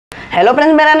Hello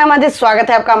friends, मेरा नाम अदित्य। स्वागत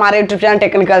है आपका हमारे YouTube channel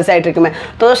technical side trick में।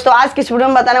 तो दोस्तों आज की इस वीडियो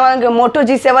में बताने वाला हूँ कि मोटो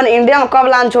G7 इंडिया में कब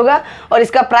लॉन्च होगा और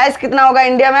इसका प्राइस कितना होगा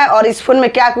इंडिया में और इस फोन में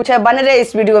क्या कुछ है, बने रहे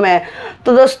इस वीडियो में।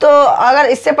 तो दोस्तों अगर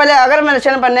इससे पहले अगर मेरे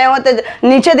चैनल पर नए हो तो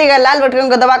नीचे दिए गए लाल बटन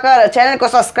को दबाकर चैनल को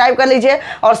सब्सक्राइब कर लीजिए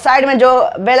और साइड में जो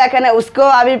बेल आइकन है उसको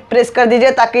अभी प्रेस कर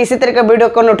दीजिए ताकि इसी तरह का वीडियो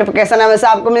को नोटिफिकेशन हमेशा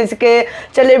आपको मिल सके।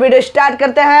 चलिए वीडियो स्टार्ट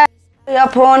करते हैं। यह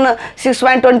phone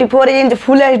 6.24 inch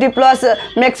full HD plus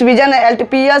max vision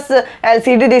LTPS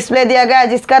LCD display दिया गया है,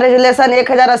 जिसका रेजोल्यूशन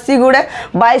 1080 गुणे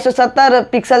 2270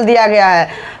 पिक्सल दिया गया है।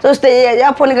 तो दोस्तों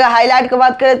यह फोन का हाईलाइट की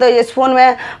बात करें तो इस फोन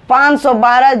में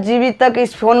 512 GB तक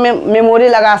इस फोन में मेमोरी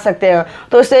लगा सकते हैं।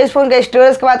 तो दोस्तों इस फोन के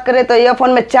स्टोरेज की बात करें तो यह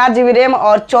फोन में 4 GB रैम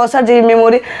और 64 GB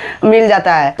मेमोरी मिल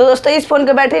जाता है। तो दोस्तों इस फोन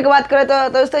की बैटरी की बात करें तो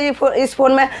दोस्तों इस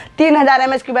फोन में 3000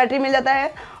 mAh की बैटरी मिल जाता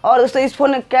है। और दोस्तों इस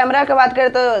फोन कैमरा की बात करें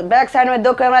तो बैक साइड में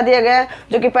दो कैमरा दिए गए हैं,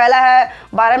 जो कि पहला है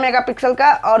 12 मेगापिक्सल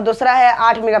का और दूसरा है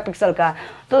 8 मेगापिक्सल का।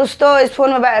 तो दोस्तों इस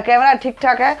फोन में कैमरा ठीक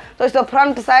ठाक है। तो दोस्तों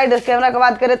फ्रंट साइड कैमरा की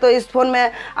बात करें तो इस फोन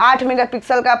में 8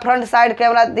 मेगापिक्सल का फ्रंट साइड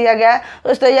कैमरा दिया गया है।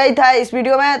 दोस्तों यही था इस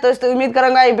वीडियो में। तो दोस्तों उम्मीद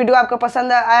करूँगा ये वीडियो आपको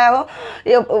पसंद आया हो।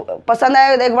 ये पसंद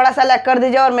आया तो एक बड़ा सा लाइक कर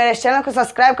दीजिए और मेरे चैनल को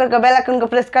सब्सक्राइब करके बेल आइकन को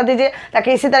प्रेस कर दीजिए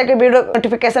ताकि इसी तरह के वीडियो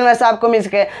नोटिफिकेशन में से आपको मिल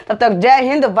सके। तब तक जय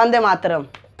हिंद, वंदे मातरम।